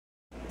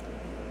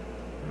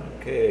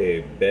Okay,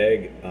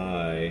 bag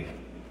I,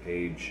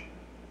 page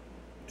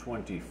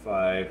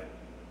 25.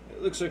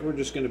 It looks like we're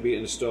just going to be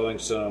installing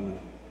some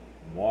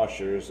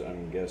washers,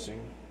 I'm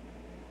guessing.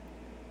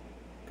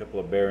 A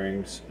couple of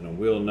bearings and a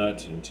wheel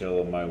nut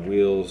until my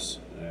wheels.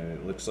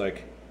 It looks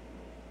like,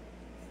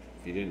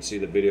 if you didn't see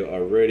the video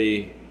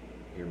already,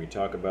 hear me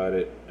talk about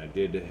it, I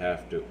did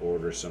have to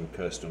order some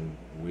custom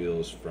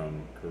wheels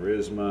from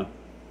Charisma.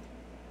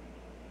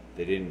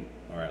 They didn't,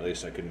 or at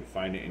least I couldn't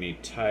find any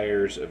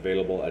tires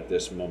available at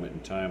this moment in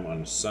time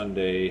on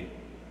Sunday,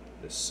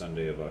 this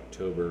Sunday of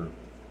October.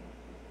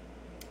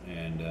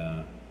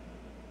 And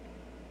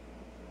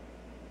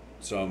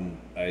so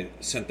I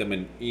sent them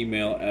an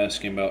email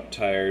asking about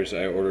tires.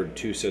 I ordered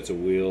 2 sets of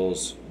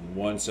wheels,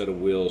 1 set of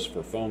wheels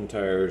for foam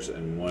tires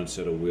and 1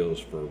 set of wheels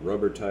for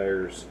rubber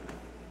tires.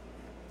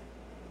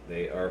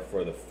 They are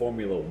for the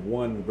Formula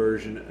 1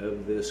 version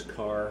of this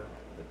car,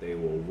 but they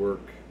will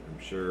work, I'm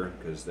sure,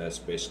 because that's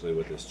basically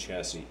what this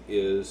chassis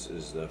is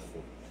the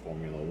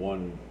Formula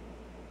 1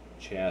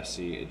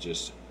 chassis. It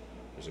just,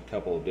 there's a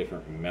couple of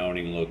different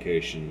mounting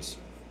locations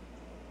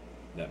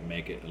that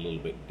make it a little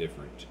bit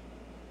different.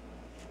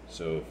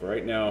 So for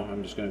right now,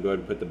 I'm just going to go ahead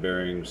and put the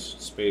bearings,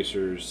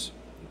 spacers.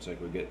 Looks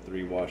like we get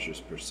 3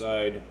 washers per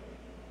side,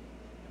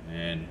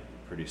 and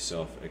pretty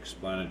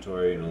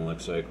self-explanatory. And it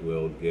looks like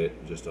we'll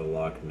get just a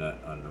lock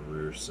nut on the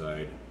rear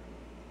side.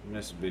 And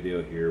this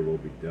video here will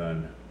be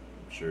done.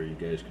 I'm sure you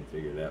guys can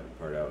figure that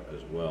part out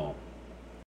as well.